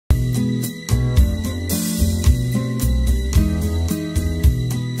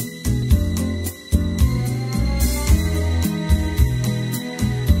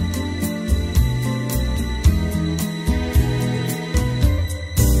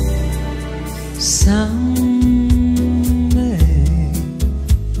Someday,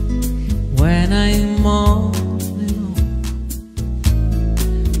 when I'm all alone,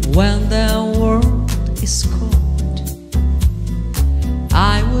 when the world is cold,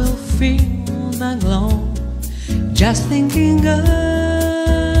 I will feel the glow just thinking of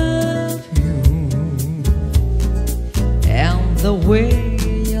you and the way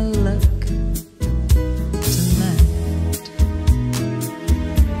you look tonight.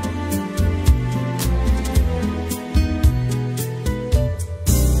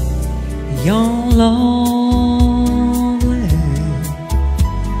 You're lovely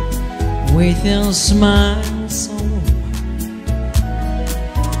with your smile so warm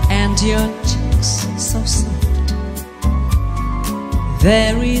and your cheeks so soft.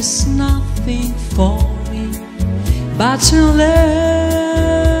 There is nothing for me but to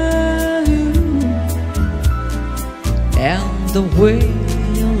love you and the way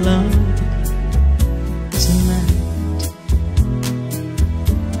you look tonight.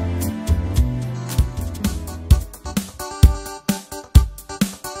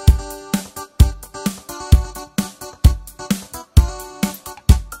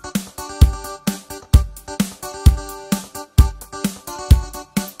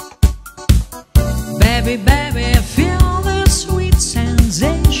 Baby, baby, I feel the sweet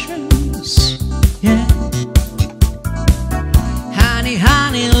sensations, yeah. Honey,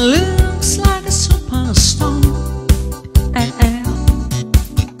 honey, looks like a superstar,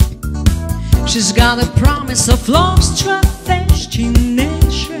 She's got a promise of love's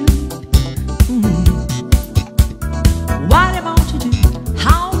fascination. What I want to do,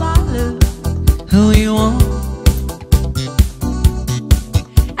 how I love who you are,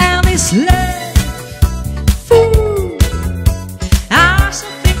 and this love.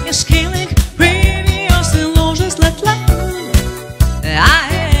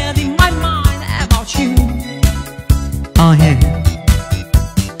 Oh yeah,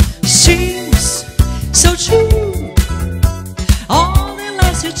 seems so true. All the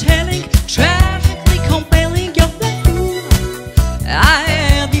lies you're telling, tragically compelling your love. I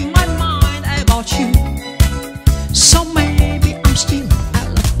had in my mind about you, so maybe I'm still at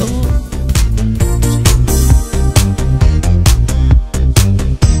love.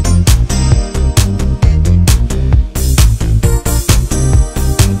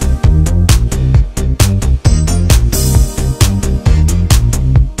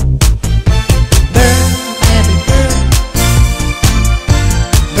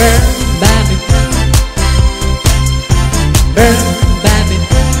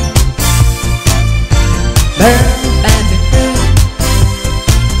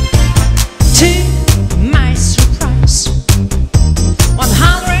 To my surprise,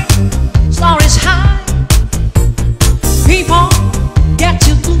 100 stories high, people get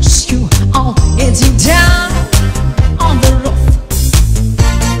to lose you all eating down on the roof.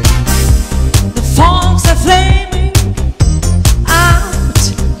 The fogs are flaming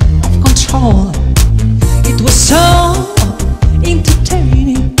out of control. It was so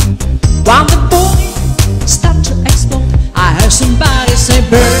entertaining while the body started to explode. I heard somebody say,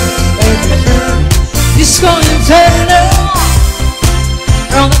 burn, baby, burn. Disco inferno,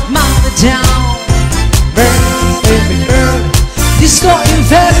 roll that mother down. Burn, baby, burn. Disco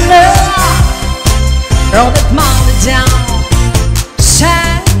inferno, roll that mother down.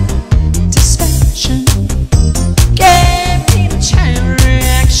 Satisfaction gave me the chain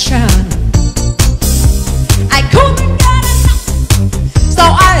reaction. I couldn't get enough, so I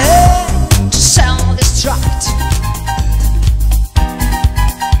had to self-destruct.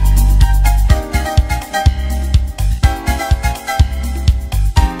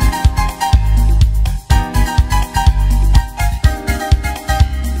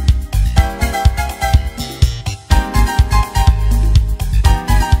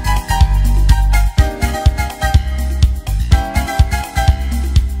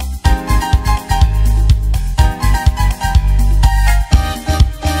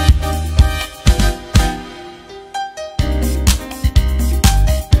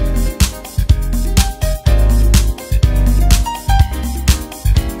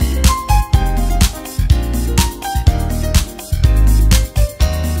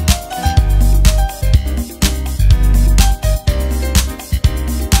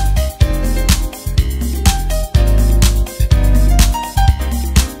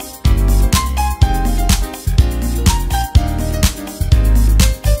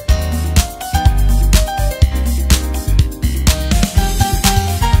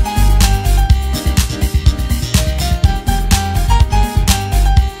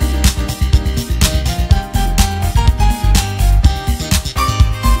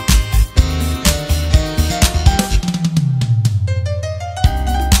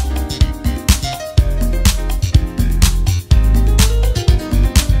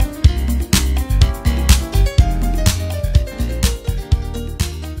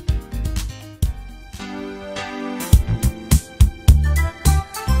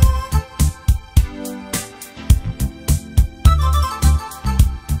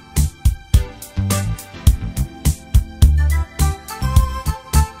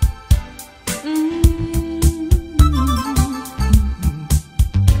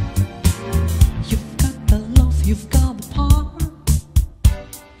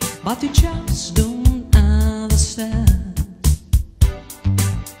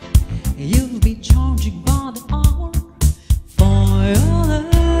 charging by the hour for your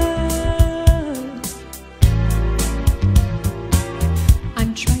love.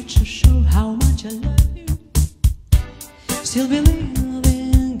 I'm trying to show how much I love you, still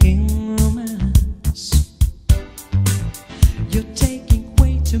believing in romance. You're taking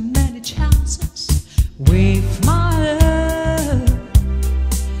way too many chances with my love.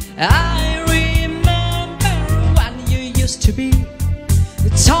 I remember when you used to be the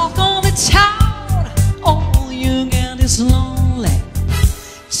talk of the town. All you get is lonely.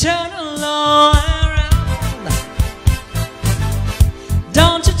 Turn along around.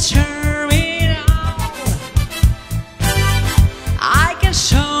 Don't you turn me down. I can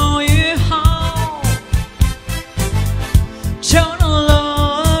show you how. Turn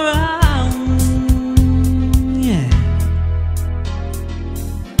along around. Yeah.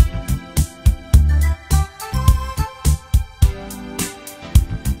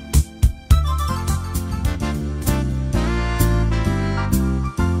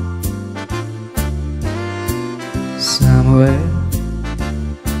 Somewhere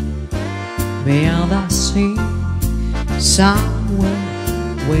beyond the sea, somewhere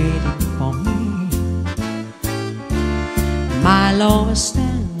waiting for me, my love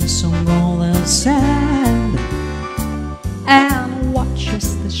stands on golden sand and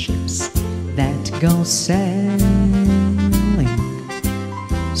watches the ships that go sailing.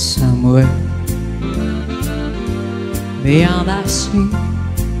 Somewhere beyond the sea,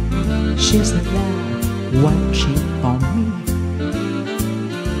 she's there watching for me.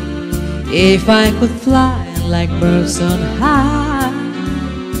 If I could fly like birds on high,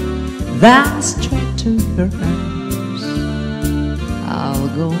 then straight to her arms I'll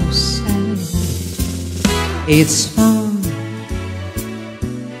go sailing. It's fun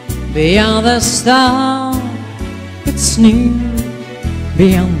beyond the star, it's near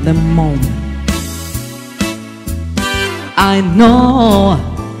beyond the moon. I know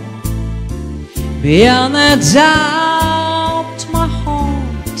beyond the doubt my heart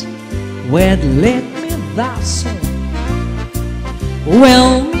will lead me that soul.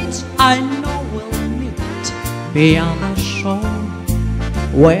 We'll meet, I know we'll meet beyond the shore.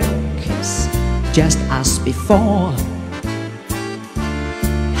 We'll kiss just as before.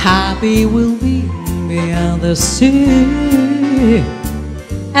 Happy we'll be beyond the sea,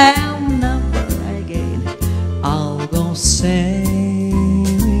 and never again I'll go sailing.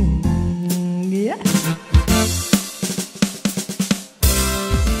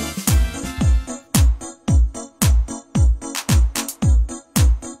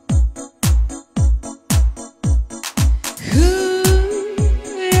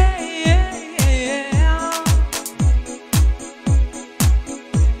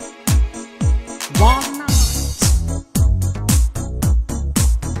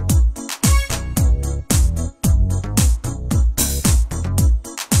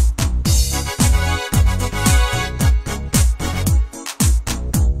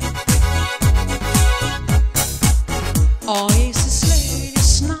 Oh yes, it's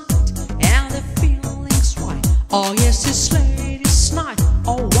ladies' night and the feeling's right. Oh yes, it's ladies' night,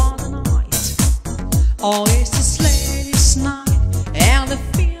 oh what a night. Oh yes, it's ladies' night and the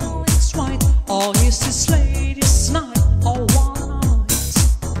feeling's right. Oh yes, it's ladies' night, oh what a night.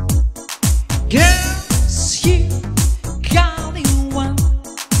 Girls, you got the one,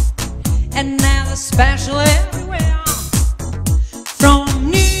 and now special everywhere. From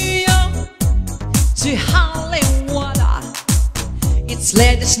New York to Hollywood, it's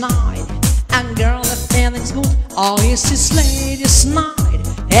ladies' night, and girl, the feeling's good. Oh yes, it's ladies' night,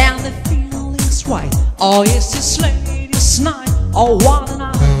 and the feeling's right. Oh yes, it's ladies' night, oh what a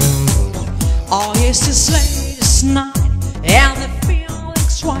night. Oh yes, it's ladies' night, and the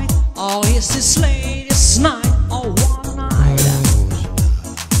feeling's right. Oh yes, it's ladies' night, oh what a night.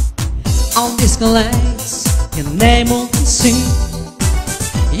 On disco lights, your name will be seen.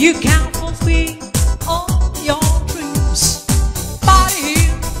 You can fulfill all your dreams. Party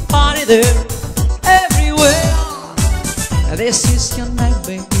here, party there, everywhere. This is your night,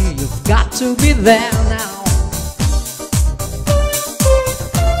 baby, you've got to be there now.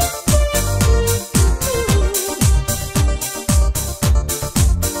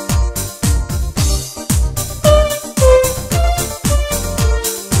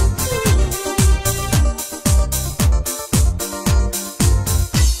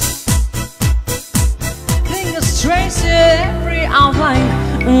 Trace every outline.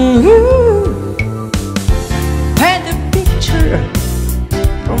 Paint the picture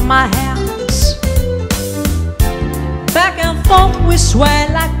from my hands. Back and forth we sway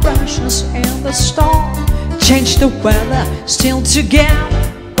like brushes in the storm. Change the weather, still together,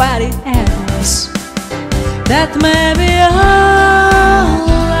 but it ends. that may be all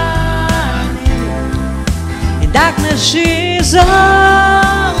I need. In darkness is all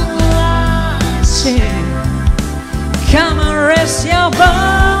I see. Come and rest your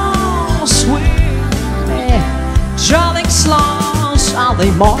bones with me. Drowning slows on the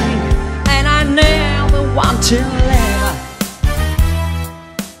morning, and I never want to live.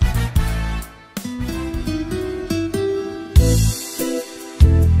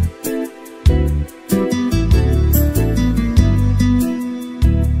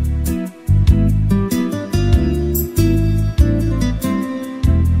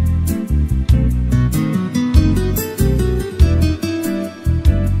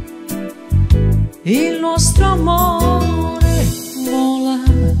 Il nostro amore vola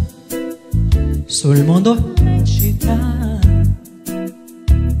sul mondo e città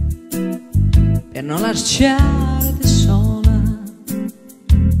per non lasciarti sola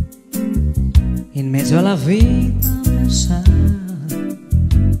in mezzo alla vita persa.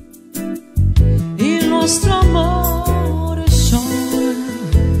 Il nostro amore sola,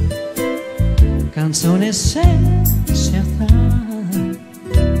 canzone certa,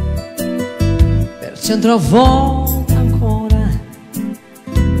 centro volta ancora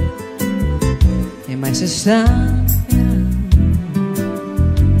e mai si sta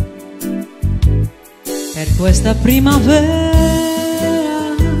per questa primavera.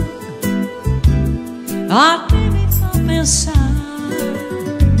 A te mi fa pensare,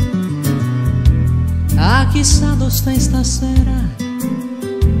 a chissà dove stai stasera,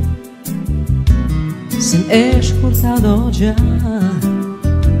 se ne hai scordato già.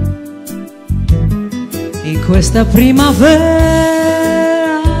 In questa primavera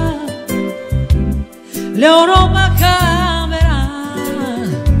l'Europa cambierà,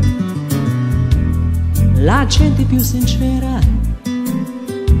 la gente più sincera,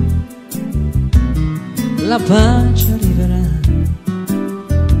 la pace arriverà.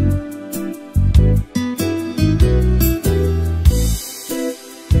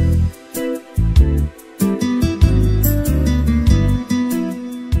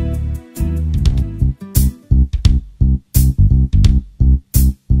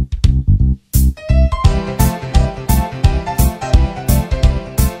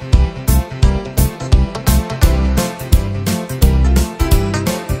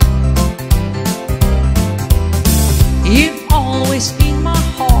 You're always in my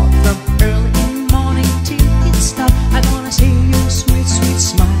heart from early in the morning till it stops. I wanna see your sweet, sweet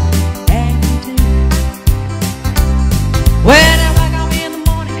smile every day. Whenever I come in the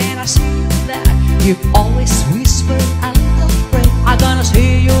morning and I see you there, you always whisper a little prayer. I gonna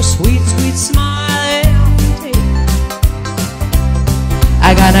see your sweet, sweet smile every day.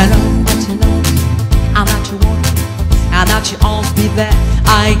 I gotta know that you know me, and that you want me, and that you always be there.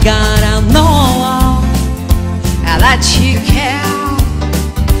 I gotta know that you care.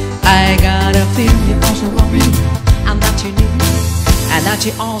 I gotta feel you also love me, and that you need me, and that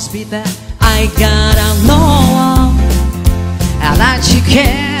you always be there. I gotta know that you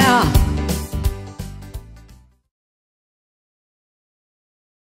care.